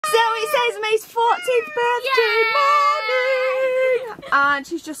It's Esmé's 14th birthday morning! And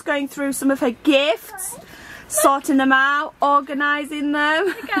she's just going through some of her gifts, sorting them out, organising them.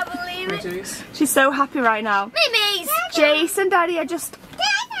 I can't believe it. She's so happy right now. Mimi's! Jace and Daddy are just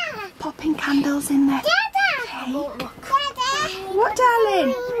popping candles in there. What,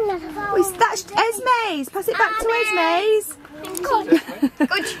 darling? That's Esmé's. Pass it back to Esmé's.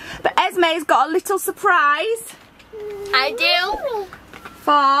 But Esmé's got a little surprise. I do.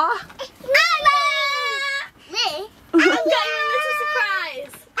 For Isla! Me? I've got you a little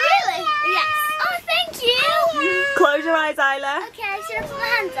surprise. Really? Yes. Oh, thank you. Close your eyes, Isla. Okay, should I put my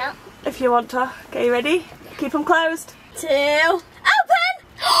hands up? If you want to. Okay, you ready? Keep them closed. 2. Open!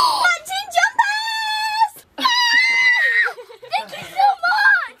 Matching jumpers! Thank you so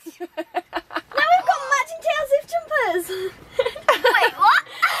much! Now we've got matching tail zip jumpers. Wait, what?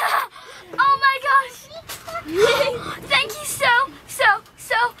 Oh my gosh! Thank you so much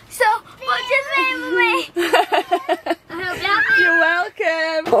for me. I hope you're happy. You're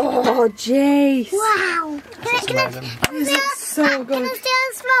welcome. Oh, Jace. Wow. These look so good. Can I steal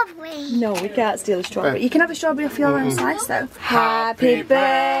a strawberry? No, we can't steal a strawberry. You can have a strawberry off your own slice though. Happy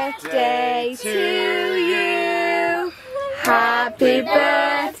birthday to you. Happy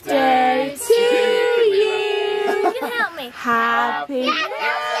birthday to you. You can help me. Happy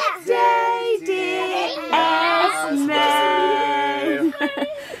birthday, dear Esmé.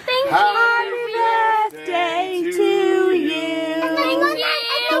 Thank you. Happy birthday to you.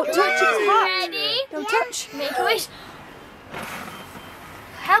 Don't touch, it's hot. Ready? Don't touch. Make a wish.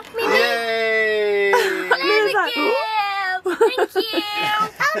 Help me. Yay! Thank you.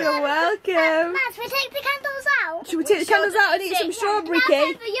 You're welcome. Matt, should we take the candles out? Should we take the candles out and eat some strawberry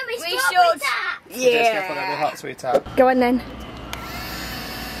cake? We should. Yeah. Careful, that'll be hot, sweetheart. Go on then.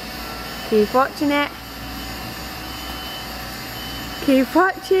 Keep watching it. Keep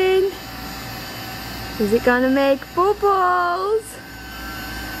watching. Is it gonna make bubbles?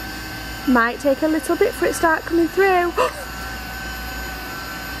 Might take a little bit for it to start coming through.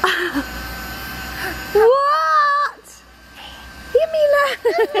 What? Here, Mila.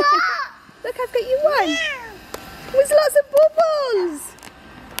 Look, I've got you one. There's lots of bubbles.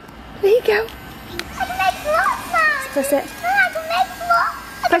 There you go. I can make lots now. Press it. I can make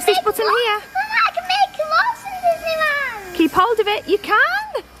lots. Press this button here. I can make lots in Disneyland. Keep hold of it. You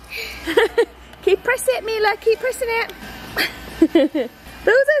can. Keep pressing it, Mila. Keep pressing it.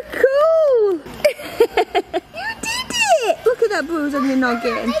 Those are cool. You did it. Look at that bruise on your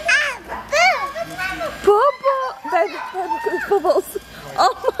noggin. Bubbles.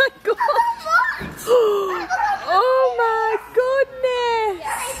 Oh my god. Oh my goodness.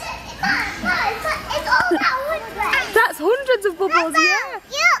 That's hundreds of bubbles, yeah.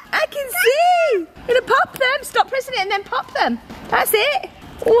 I can see. You're gonna pop them. Stop pressing it and then pop them. That's it.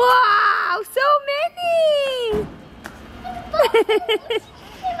 Wow, so many.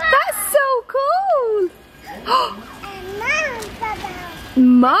 That's so cool.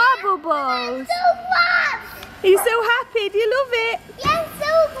 More bubbles. Are you so happy? Do you love it? Yes,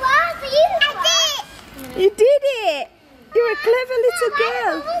 so glad for you. I did. You did it. You're a clever little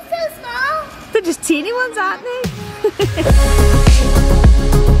girl. Bubbles so small. They're just teeny ones, aren't they?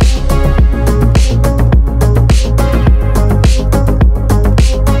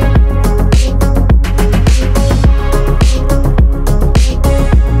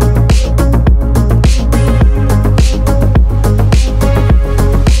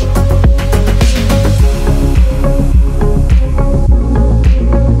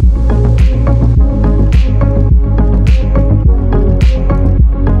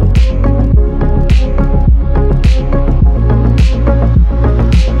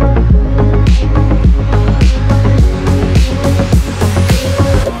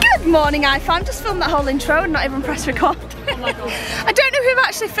 I've just filmed that whole intro and not even pressed record. Oh my God. I don't know who I've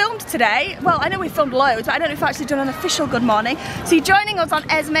actually filmed today. Well, I know we've filmed loads, but I don't know if I've actually done an official good morning. So you're joining us on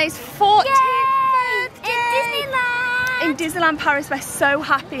Esmé's 14th birthday in Disneyland Paris. We're so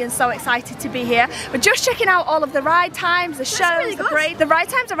happy and so excited to be here. We're just checking out all of the ride times, the shows, really the parade. The ride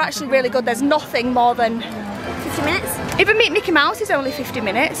times are actually really good. There's nothing more than 50 minutes? Even Meet Mickey Mouse is only 50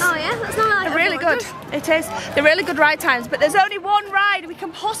 minutes. Oh yeah, that's not like They're really good. It is. They're really good ride times, but there's only one ride we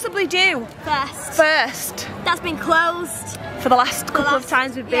can possibly do first. That's been closed for the last couple of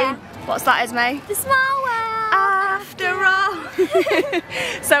times we've been. What's that, Esmé? The Small World. After all.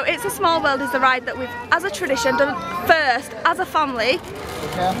 So It's a Small World is the ride that we've, as a tradition, done first as a family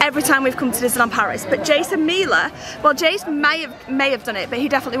every time we've come to Disneyland Paris. But Jace and Mila, well, Jace may have done it, but he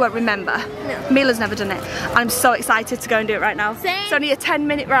definitely won't remember. No. Mila's never done it. I'm so excited to go and do it right now. Same. It's only a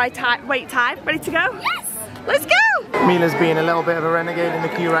 10-minute ride time, wait time. Ready to go? Yes. Let's go. Mila's being a little bit of a renegade in the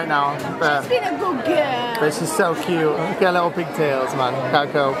queue right now. But She's been a good girl. But she's so cute. Look at her little pigtails, man.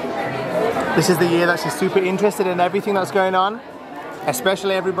 Can't go. This is the year that she's super interested in everything that's going on,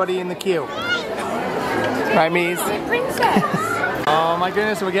 especially everybody in the queue. Right, Mies? Princess. Oh my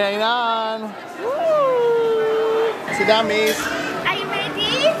goodness, we're getting on. Woo. Sit down, Mies. Are you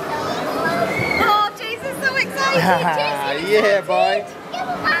ready? Oh, Jesus, so excited. Yeah, boy.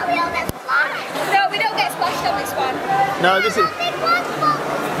 No, we don't get splashed on this one. No, this is...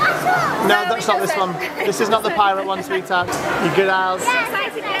 No, that's not this one. This is not the pirate one, sweetheart. You good, Als? Yeah,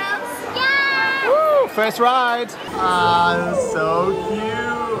 excited girls. Yeah. Woo, first ride. Ah, so cute.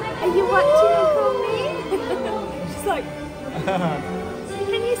 Are you watching Uncle Me? She's like,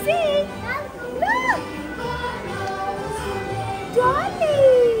 can you see? Look!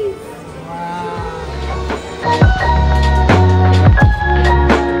 Dollies!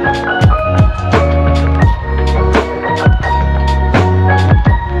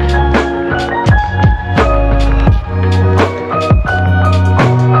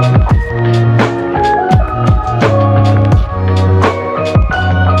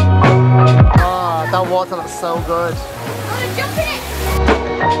 That water looks so good. Jump in it.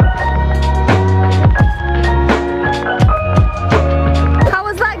 How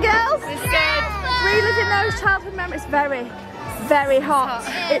was that, girls? It's good. Reliving those childhood memories. Very, very hot.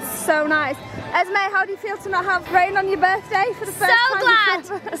 It's so nice. Esmé, how do you feel to not have rain on your birthday for the first time?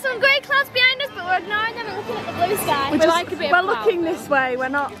 So glad. Some grey clouds behind us, but we're ignoring them and looking at the blue sky. We're looking this way. We're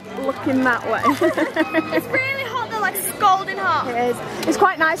not looking that way. It's really hot though, like scalding hot. It is. It's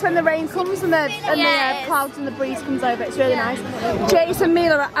quite nice when the rain comes and the clouds and the breeze comes over. It's really nice. Jace and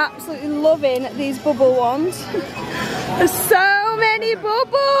Mila are absolutely loving these bubble ones. There's so many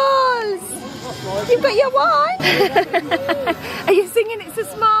bubbles. You've got your wine. Are you singing It's a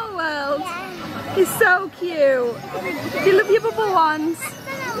Small World? It's so cute. Do you love your bubble ones?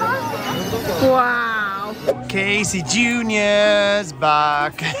 Wow. Casey Jr.'s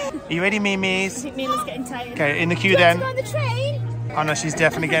back. Are you ready, Mimis? I think Mila's getting tired. Okay, in the queue then. On the train. Oh no, she's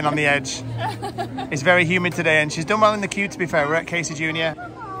definitely getting on the edge. It's very humid today and she's done well in the queue, to be fair. We're at Casey Jr.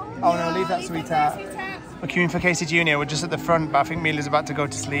 Oh no, leave that, sweetheart. We're queuing for Casey Jr. We're just at the front, but I think Mila's about to go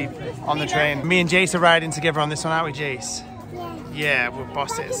to sleep on the train. Me and Jace are riding together on this one, aren't we, Jace? Yeah, we're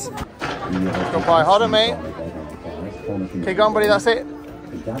bosses. Good boy, hold on, mate. Okay, go on, buddy, that's it.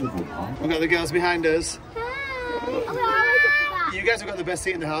 We've got the girls behind us. You guys have got the best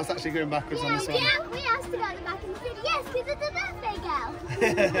seat in the house, actually going backwards on this one. Yeah, we asked to go to the back and said yes, because it's a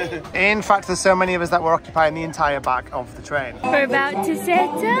birthday girl. In fact, there's so many of us that were occupying the entire back of the train. We're about to set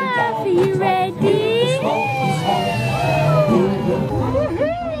off. Are you ready?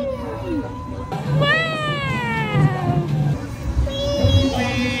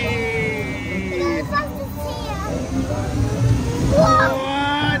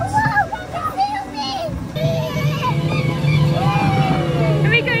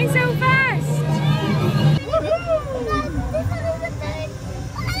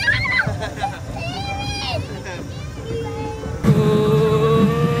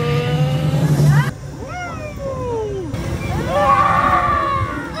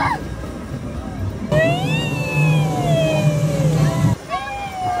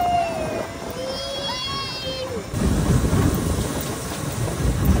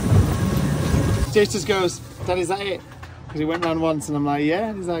 Jace just goes, Dad, is that it? Because he went round once and I'm like,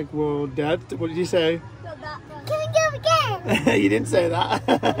 yeah. He's like, well, Dad, what did you say? Can we go again? You didn't say that.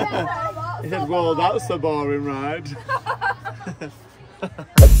 He said, well, that's a boring ride.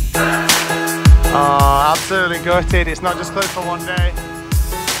 Oh, absolutely gutted. It's not just closed for one day.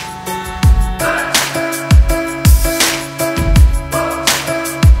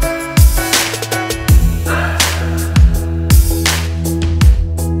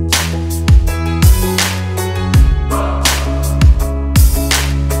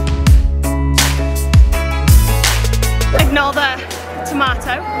 Ignore the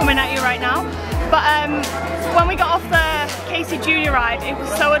tomato coming at you right now. But when we got off the Casey Jr. ride, it was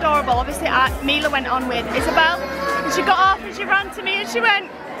so adorable. Obviously, Mila went on with Isabel, and she got off and she ran to me and she went,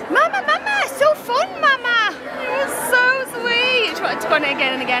 "Mama, Mama, so fun, Mama." It was so sweet. She wanted to go on it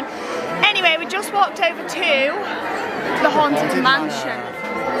again and again. Anyway, we just walked over to the Haunted Mansion.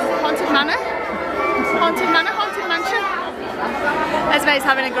 Haunted Manor? Haunted Manor? Haunted Mansion? Esmé's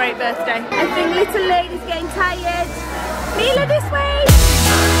having a great birthday. I think little lady's getting tired. Mila, this way!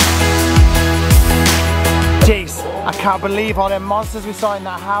 Jace, I can't believe all them monsters we saw in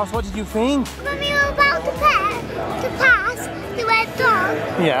that house. What did you think? When we were about to pass the red dog,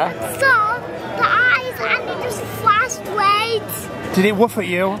 Yeah. saw the eyes and it just flashed lights. Did it woof at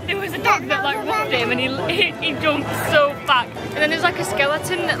you? There was a dog that like whooped him and he jumped so back. And then there's like a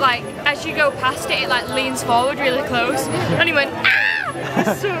skeleton that like, as you go past it, it like leans forward really close. And he went, ah!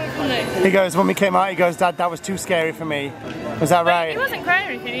 It's so funny. He goes, when we came out, he goes, Dad, that was too scary for me. Was that right? He wasn't crying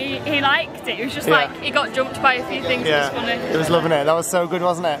or anything, he liked it. It was just like, he got jumped by a few things. Yeah. It was funny. It was loving it. That was so good,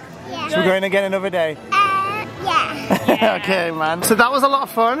 wasn't it? Yeah. Should we go in again another day? Yeah. Okay, man. So that was a lot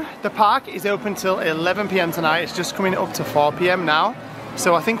of fun. The park is open till 11 PM tonight. It's just coming up to 4 PM now.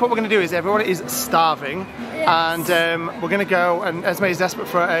 So I think what we're going to do is everyone is starving, and we're going to go, and Esme is desperate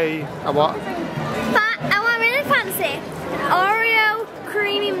for a what? I want really fancy Oreo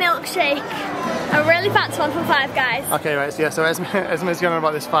creamy milkshake. A really fancy one from Five Guys. Okay, right. So yeah, so Esme's going on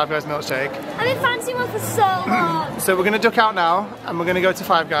about this Five Guys milkshake. I've been fancying one for so long. So we're going to duck out now, and we're going to go to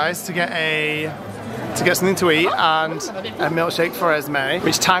Five Guys to get something to eat and a milkshake for Esme,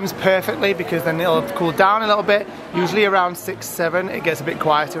 which times perfectly because then it'll cool down a little bit. Usually around 6, 7 it gets a bit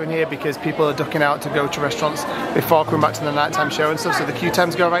quieter in here because people are ducking out to go to restaurants before coming back to the nighttime show and stuff, so the queue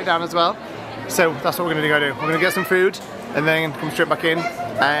times go right down as well. So that's what we're going to go do. We're going to get some food and then come straight back in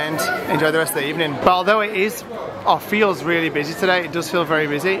and enjoy the rest of the evening. But although it is, or feels really busy today, it does feel very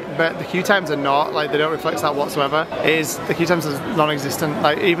busy, but the queue times are not, like they don't reflect that whatsoever. The queue times are non-existent.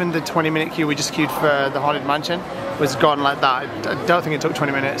 Like even the 20-minute queue we just queued for the Haunted Mansion was gone like that. I don't think it took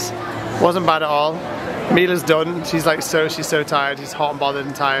 20 minutes. Wasn't bad at all. Mila's done. She's so tired. She's hot and bothered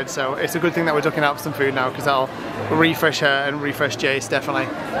and tired. So it's a good thing that we're ducking out for some food now because that'll refresh her and refresh Jace definitely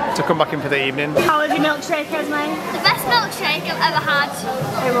to come back in for the evening. How was your milkshake, Esme? The best milkshake I've ever had.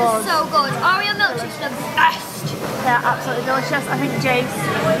 It was. So good. Oreo milkshakes are the best. They're absolutely delicious. I think Jace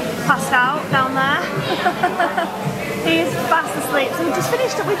passed out down there. He's fast asleep. So we just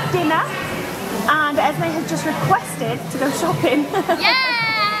finished up with dinner and Esme has just requested to go shopping. Yeah!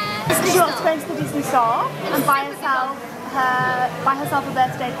 She wants to go into the Disney store and buy herself a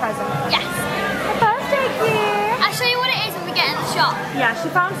birthday present. Yes. A birthday gift! I'll show you what it is when we get in the shop. Yeah, she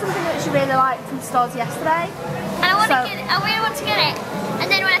found something that she really liked in the stores yesterday. And I really want to get it.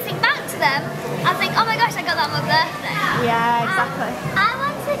 And then when I think back to them, I think, oh my gosh, I got that on my birthday. Yeah, exactly. I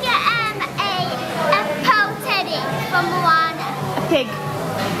want to get a pearl teddy from Moana. A pig.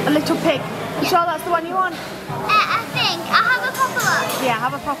 A little pig. You sure that's the one you want? I think. I'll have a proper look. Yeah,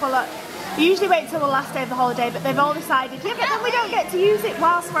 have a proper look. We usually wait till the last day of the holiday, but they've all decided, yeah, but then we don't get to use it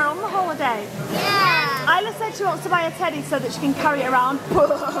whilst we're on the holiday. Yeah. Isla said she wants to buy a teddy so that she can carry it around.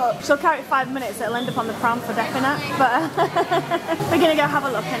 She'll carry it 5 minutes, it'll end up on the pram for definite, but we're gonna go have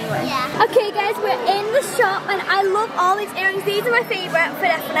a look anyway. Yeah. Okay guys, we're in the shop and I love all these earrings. These are my favourite for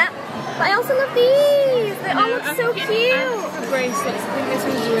definite. But I also love these. They all look so cute. Bracelets, I think this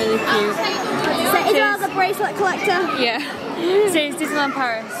one's really cute. So Isabelle's a bracelet collector. Yeah. So it's Disneyland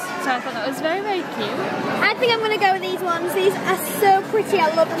Paris. So I thought that was very, very cute. I think I'm going to go with these ones. These are so pretty. I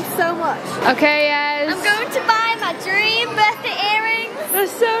love them so much. Okay, yes. I'm going to buy my dream birthday earrings. They're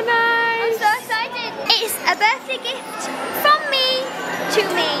so nice. I'm so excited. It's a birthday gift from me to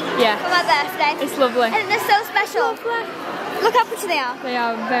me. Yeah. For my birthday. It's lovely. And they're so special. Lovely. Look how pretty they are. They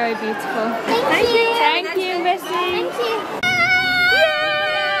are very beautiful. Thank you. Thank you, Missy. Thank you.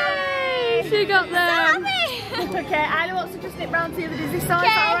 Yay! She got them. Okay, Isla wants to just nip round to the Disney store. Is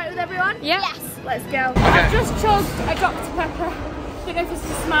that alright with everyone? Yeah. Yes. Let's go. I just chugged a Dr. Pepper. Don't know if this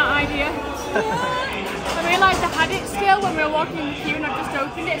is a smart idea. I realised I had it still when we were walking in the queue and I just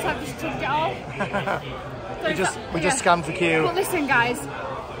opened it, so I've just chugged it all. So we just scanned for queue. But listen guys,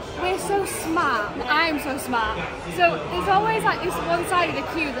 we're so smart. I am so smart. So there's always like this one side of the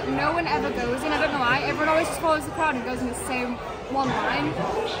queue that no one ever goes in. I don't know why. Everyone always just follows the crowd and goes in the same one line.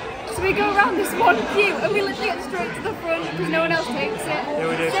 So we go around this one queue and we literally get straight to the front because no one else takes it. Yeah,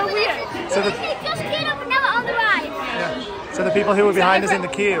 we did. So weird. So Just queued up and now we're on the ride. yeah. So the people who were behind us in the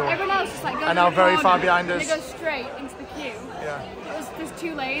queue Everyone else just like goes are now in the very corner far behind and us. they go straight into the queue. Yeah. There's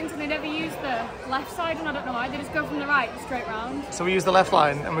 2 lanes and they never use the left side and I don't know why. They just go from the right straight round. So we used the left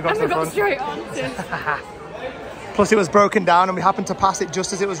line and we got And to we the got front. straight on to. Plus it was broken down and we happened to pass it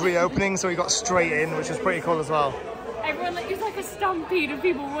just as it was reopening, so we got straight in, which was pretty cool as well. Everyone, it was like a stampede of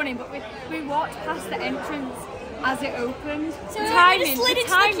people running, but we walked past the entrance as it opened. So we just slid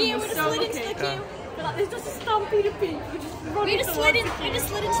into the queue. We just slid into the queue. Like, there's just a stampede of people just running. We just slid into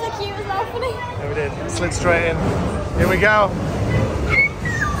the queue. It was all funny. Yeah, we did. Slid straight in. Here we go.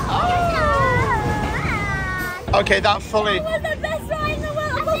 Okay, that fully. That was the best ride in the world.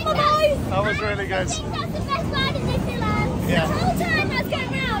 I love my voice. That was really good. I think that's the best ride in Disneyland. Yeah. The whole time I was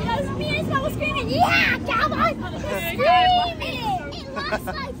going around, I was me and Isabelle were screaming, yeah, come on! Screaming! It lasts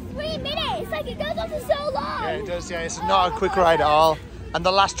like 3 minutes. Like it goes on for so long. Yeah, it does. Yeah, it's not a quick ride at all. And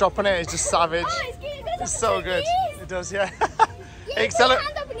the last drop on it is just savage. Oh, it goes on It's for so 2 good. years. It does, yeah. Accelerate.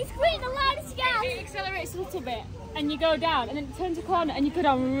 Hand up and he's screaming the loudest gas. It accelerates a little bit and you go down and then it turns a corner and you go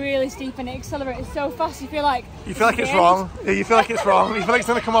down really steep and it accelerates so fast you feel like it's wrong. Yeah, you feel like it's wrong. You feel like it's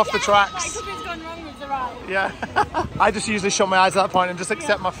going to come off the tracks. like something's gone wrong with the ride. Yeah. I just usually shut my eyes at that point and just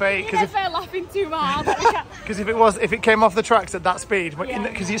accept my fate. Because if they're laughing too hard. Because if it came off the tracks at that speed,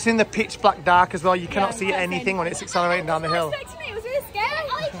 because it's in the pitch black dark as well, you cannot see anything when it's accelerating down the hill. It was really scary.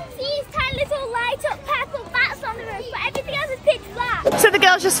 All you can see is tiny little light up purple bats on the roof, but everything else is pitch black. So the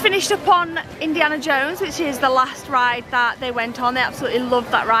girls just finished up on Indiana Jones, which is the last ride that they went on. They absolutely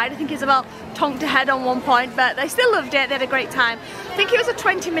loved that ride. I think Isabel tonked ahead on one point, but they still loved it. They had a great time. I think it was a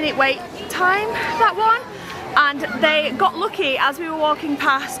 20-minute wait time, that one. And they got lucky as we were walking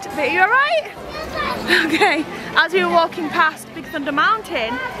past. Are you alright? Okay. As we were walking past Big Thunder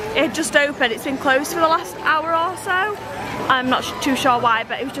Mountain, it had just opened. It's been closed for the last hour or so. I'm not too sure why,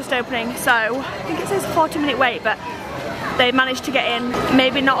 but it was just opening. So I think it says 40-minute wait, but they managed to get in.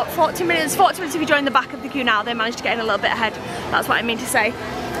 Maybe not 40 minutes. 40 minutes if you join the back of the queue now. They managed to get in a little bit ahead. That's what I mean to say.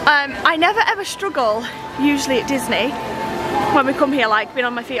 I never ever struggle, usually at Disney, when we come here, like being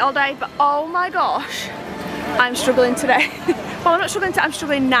on my feet all day. But oh my gosh, I'm struggling today. Well, I'm not struggling today, I'm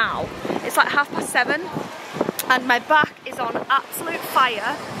struggling now. It's like 7:30 and my back is on absolute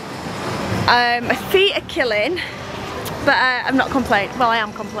fire. My feet are killing, but I'm not complaining. Well, I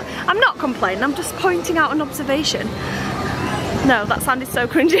am complaining. I'm not complaining, I'm just pointing out an observation. No, that sounded so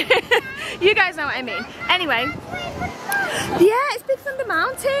cringy. You guys know what I mean. Anyway, yeah, it's Big Thunder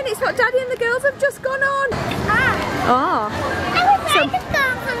Mountain. It's what Daddy and the girls have just gone on. Oh. I wish I could go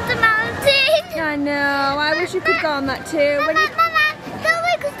on the mountain. I know, I wish you could go on that too. Mama, go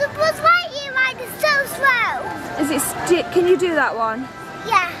away because the Buzz Lightyear ride is so slow. Is it, can you do that one?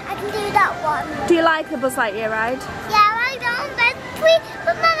 Yeah, I can do that one. Do you like the Buzz Lightyear ride? Yeah, I don't, but please,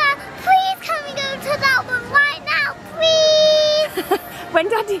 but Mama, please can we go to that one right now, please? when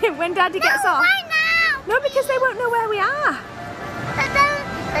Daddy gets off? Right now. No, because they won't know where we are. But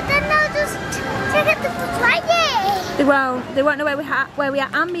then they'll just check out the Buzz Lightyear. They won't know where we are,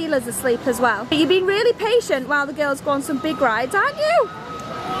 and Mila's asleep as well. But you've been really patient while the girls go on some big rides, aren't you?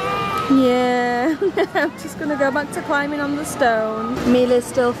 Yeah. I'm just gonna go back to climbing on the stone. Mila's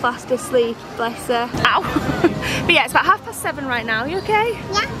still fast asleep, bless her. Ow! But yeah, it's about 7:30 right now. You okay?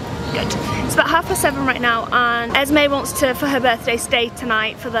 Yeah. Good. It's about 7:30 right now, and Esmé wants to, for her birthday, stay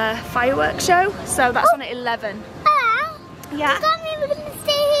tonight for the fireworks show. So that's on at 11. Yeah. Does that mean we're going to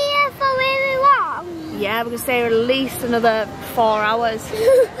stay here for really long? Yeah, we're going to stay here at least another 4 hours.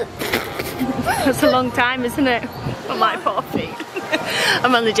 That's a long time, isn't it? For my poor feet.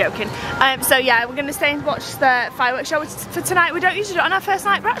 I'm only joking. So yeah, we're going to stay and watch the fireworks show for tonight. We don't usually do it on our first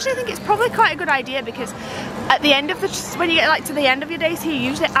night, but actually I think it's probably quite a good idea because at the end of when you get like to the end of your days here, you're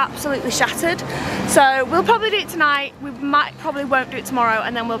usually absolutely shattered. So we'll probably do it tonight. We probably won't do it tomorrow,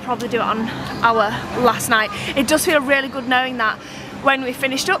 and then we'll probably do it on our last night. It does feel really good knowing that when we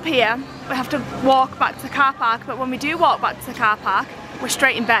finished up here, we have to walk back to the car park, but when we do walk back to the car park, we're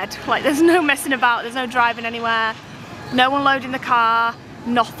straight in bed. Like there's no messing about, there's no driving anywhere, no one loading the car,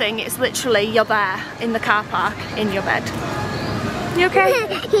 nothing. It's literally you're there in the car park in your bed. You okay?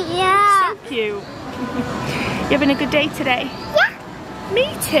 Yeah. So cute. You having a good day today? Yeah.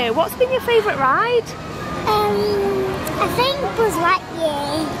 Me too. What's been your favourite ride? I think Buzz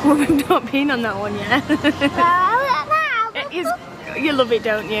Lightyear. Well, we've not been on that one yet. No, you love it,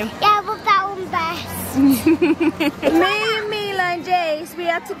 don't you? yeah, I love that one best. Me and Mila and Jace, we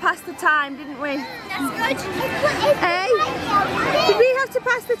had to pass the time, didn't we? That's good. Hey? Did we have to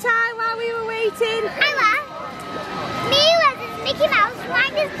pass the time while we were waiting? Mila is Mickey Mouse,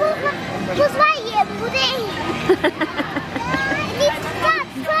 mine is Buzz Lightyear, buddy.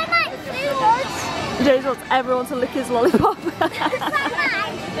 Jace wants everyone to lick his lollipop. Okay,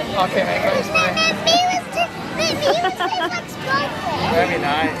 mate, that was nice. Very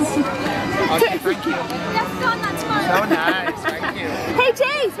nice. Okay, thank you. So nice, thank you. Hey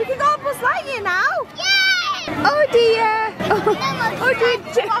Jace, we can go on Buzz Lightyear now. Yay! Oh dear. Oh dear.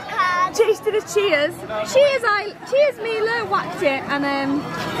 Jace did a cheers. Cheers Mila, whacked it and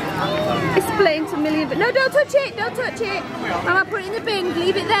it's split into a million, but no, don't touch it, don't touch it. I'll put it in the bin,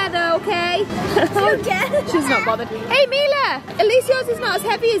 leave it there though, okay? She's not bothered. Hey Mila, at least yours is not as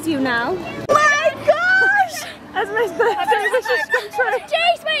heavy as you now. My gosh! Esmés' birthday wishes come true.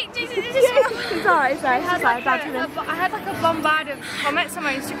 Jace, wait, Jace, It's alright, sorry. I had like a bombard of comments on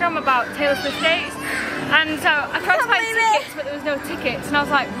my Instagram about Taylor Swift dates, and so I tried to find tickets, but there was no tickets, and I was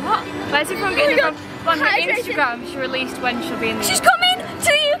like, what? Where's everyone getting it from? On her Instagram, she released when she'll be in the She's coming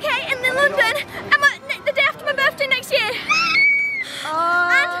to the UK and in London the day after my birthday next year.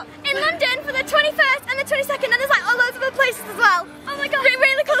 And in London for the 21st and the 22nd, and there's like all loads of other places as well. Oh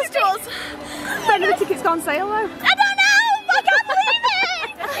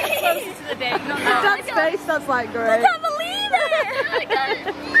the date. Dad's face, that's like great. I can't believe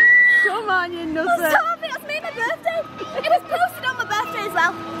it! Come on, you nutter. Stop it, that's made my birthday. It was posted on my birthday as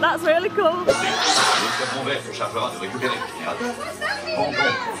well. That's really cool. Son chargera de récupérer le pirate. Pendant que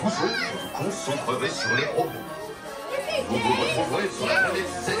vous concentrerez sur les robots. Vous vous retrouverez sur la planète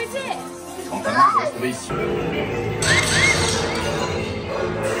 7. Quant à moi, je resterai ici.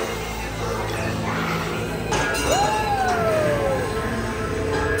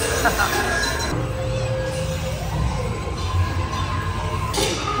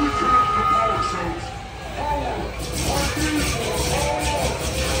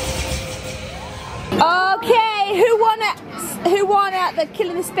 Okay, who won at the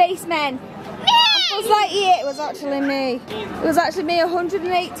Killing the Spacemen? Buzz Lightyear. It was actually me. It was actually me,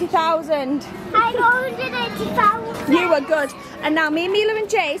 180,000. I got 180,000. You were good. And now me, Mila and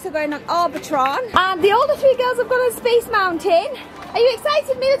Jace are going on Orbitron. And the older three girls have gone on Space Mountain. Are you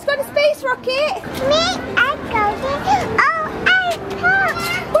excited, Mila, to go on a space rocket? Me, I go to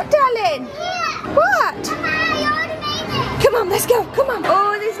What, darling? Yeah. What? Mama, I already made it. Come on, let's go. Come on.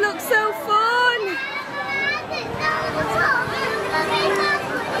 Oh, this looks so fun.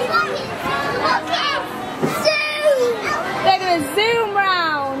 They're going to zoom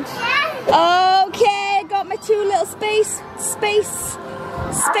round. Okay, got my two little space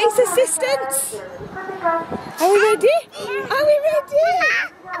assistants. Are we ready? Are we ready?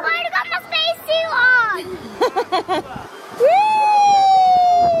 I've already got my space suit on. Whee!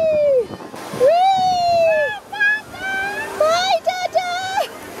 Whee! Bye, Dada!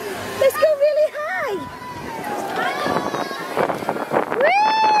 Let's go really high. Whee!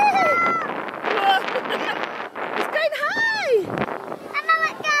 It's going high. Emma,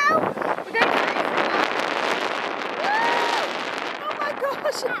 let go. We're going high. Oh my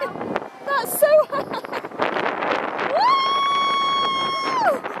gosh! That's so high. Woo!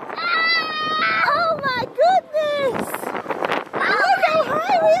 Oh my goodness! Look how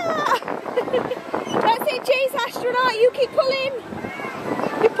high we are! That's it, Chase astronaut. You keep pulling.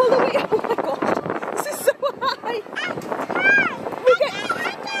 You pull the way. Oh my god! This is so high.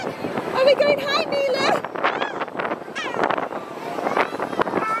 Are we going high, Mila?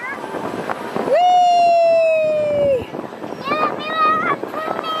 Whee!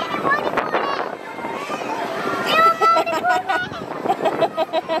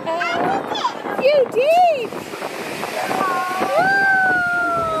 You did!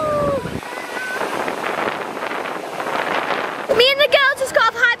 Me and the girls just got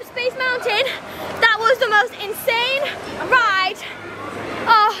off Hyperspace Mountain. That was the most insane ride.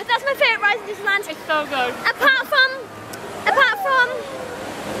 Oh, that's my favourite ride in Disneyland. It's so good. Apart from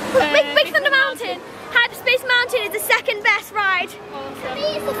Big Thunder Mountain, Hyperspace Mountain is the second best ride. For me,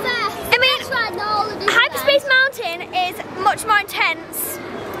 it's the first. I mean, Best ride in all of Disneyland. Hyperspace Mountain is much more intense.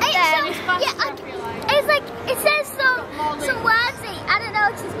 It's like it says some words that I don't know.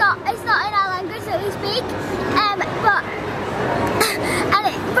 It's not in our language that we speak.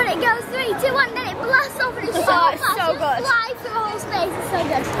 But it goes 3, 2, 1, then it blasts off and it's so fast. It's so good. It flies through all space. It's so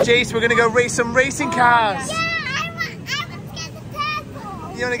good. Jace, we're going to go race some racing cars. Yeah, I want to get the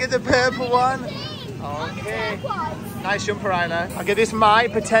purple. You want to get the purple one? Okay. Nice jumper, Isla. Okay, this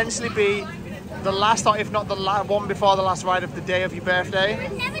might potentially be the last, or if not the one before the last ride of the day of your birthday.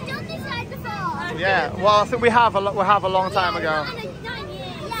 We've never done this ride before. Yeah, well, I think we have a long time ago. Yeah,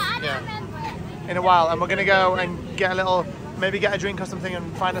 I don't remember. In a while, and we're going to go and get a little, maybe get a drink or something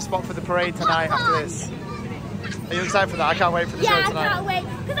and find a spot for the parade tonight after this. Are you excited for that? I can't wait for the show Yeah, tonight. I can't wait.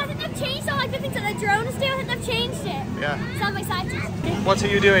 Because I think they've changed all like the things that the drones do. I think they've changed it. Yeah. So I'm excited. What are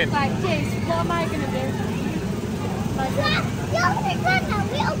you doing? Right, Jace, what am I going to do? You're going to run a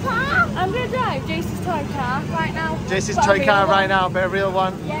real car. I'm going to drive Jace's toy car right now. Jace's But a toy real car one. right now, but a real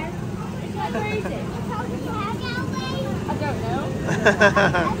one. Yeah. Isn't that crazy? I I don't know.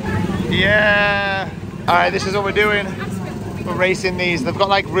 Yeah. All right, this is what we're doing. We're racing these. They've got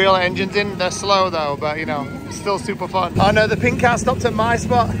like real engines in. They're slow though, but you know, still super fun. Oh no, the pink car stopped at my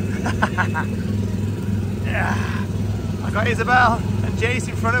spot. Yeah. I got Isabel and Jace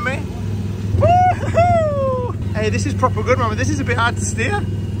in front of me. Woohoo! Hey, this is proper good, man. This is a bit hard to steer.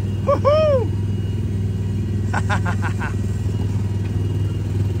 Woohoo! I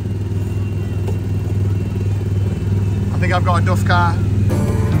think I've got a duff car.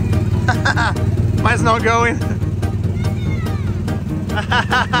 Mine's not going.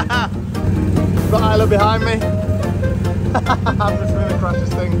 Got Isla behind me. I'm just going to crash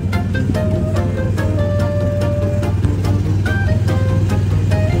this thing.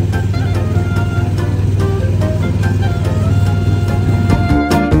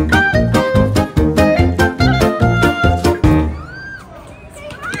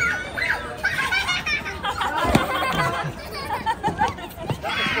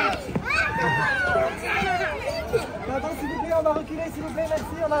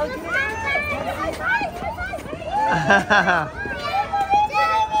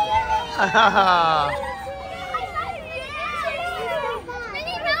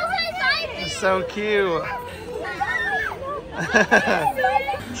 So cute.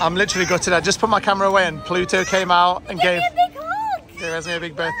 I'm literally gutted. I just put my camera away and Pluto came out and gave Esmé a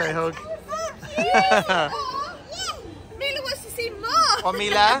big birthday hug. Mila wants to see more. Oh,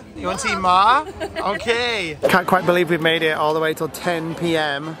 Mila, you want to see more? Okay. Can't quite believe we've made it all the way till 10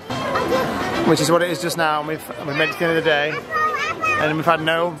 p.m, which is what it is just now. And we've made it to the end of the day, and we've had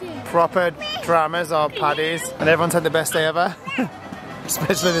no proper dramas or paddies, and everyone's had the best day ever.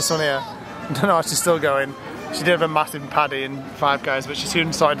 Especially this one here. I don't know how she's still going. She did have a massive paddy in Five Guys, but she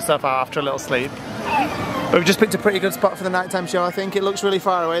soon sorted herself out after a little sleep. But we've just picked a pretty good spot for the nighttime show, I think. It looks really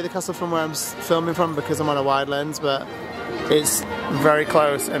far away, the castle, from where I'm filming from, because I'm on a wide lens, but it's very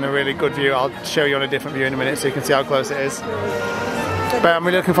close and a really good view. I'll show you on a different view in a minute so you can see how close it is. But I'm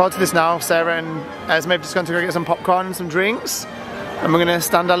really looking forward to this now. Sarah and Esmé have just gone to go get some popcorn and some drinks. And we're going to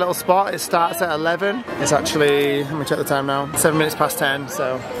stand our little spot. It starts at 11. It's actually, let me check the time now, 7 minutes past 10,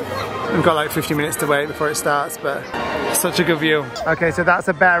 so we've got like 50 minutes to wait before it starts, but such a good view. Okay, so that's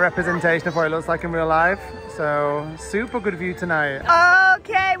a better representation of what it looks like in real life. So, super good view tonight.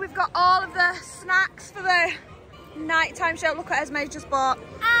 Okay, we've got all of the snacks for the nighttime show. Look what Esmé's just bought.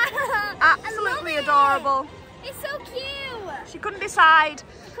 Absolutely adorable. It's so cute. She couldn't decide,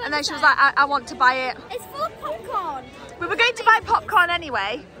 and then she was like, I want to buy it. It's full of popcorn. We were going to buy popcorn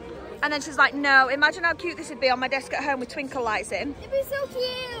anyway, and then she was like, no, imagine how cute this would be on my desk at home with twinkle lights in. It'd be so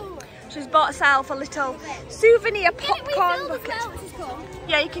cute. She's bought herself a little souvenir popcorn bucket.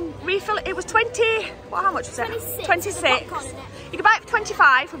 Yeah, you can refill it. It was 20, how much was it? 26. You can buy it for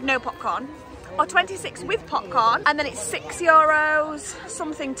 25 with no popcorn, or 26 with popcorn, and then it's €6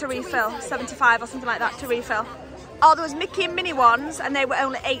 something to refill, 75 or something like that to refill. Oh, there was Mickey and Minnie ones, and they were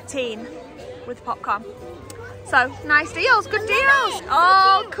only 18 with popcorn. So, nice deals, good deals.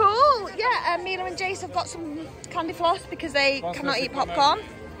 Oh, cool. Yeah, Mila and Jace have got some candy floss because they cannot eat popcorn.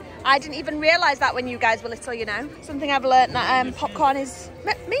 I didn't even realise that when you guys were little, you know. Something I've learnt that popcorn is...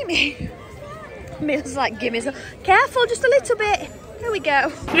 Mimi. Mila's like, give me some. Careful, just a little bit. There we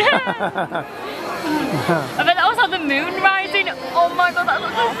go. I bet that was like the moon rising. Oh my god, that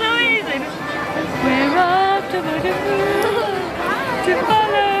looks so amazing. We're up to the moon to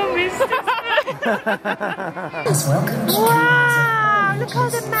follow Mr. Wow, look all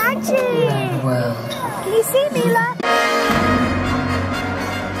the magic. Can you see, Mila?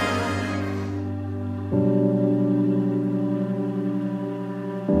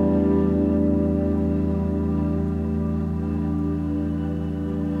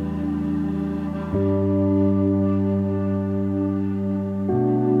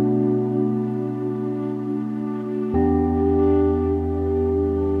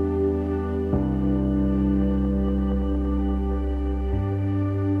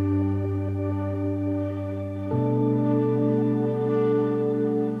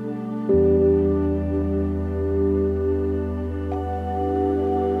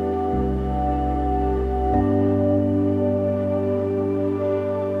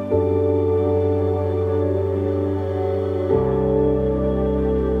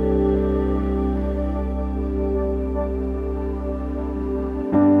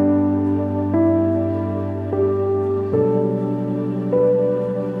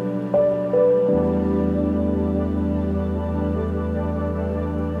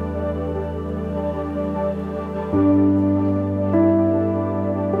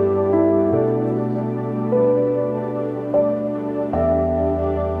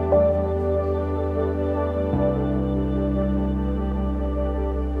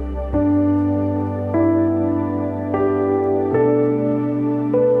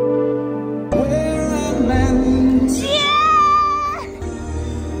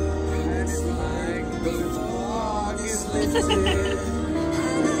 Yeah!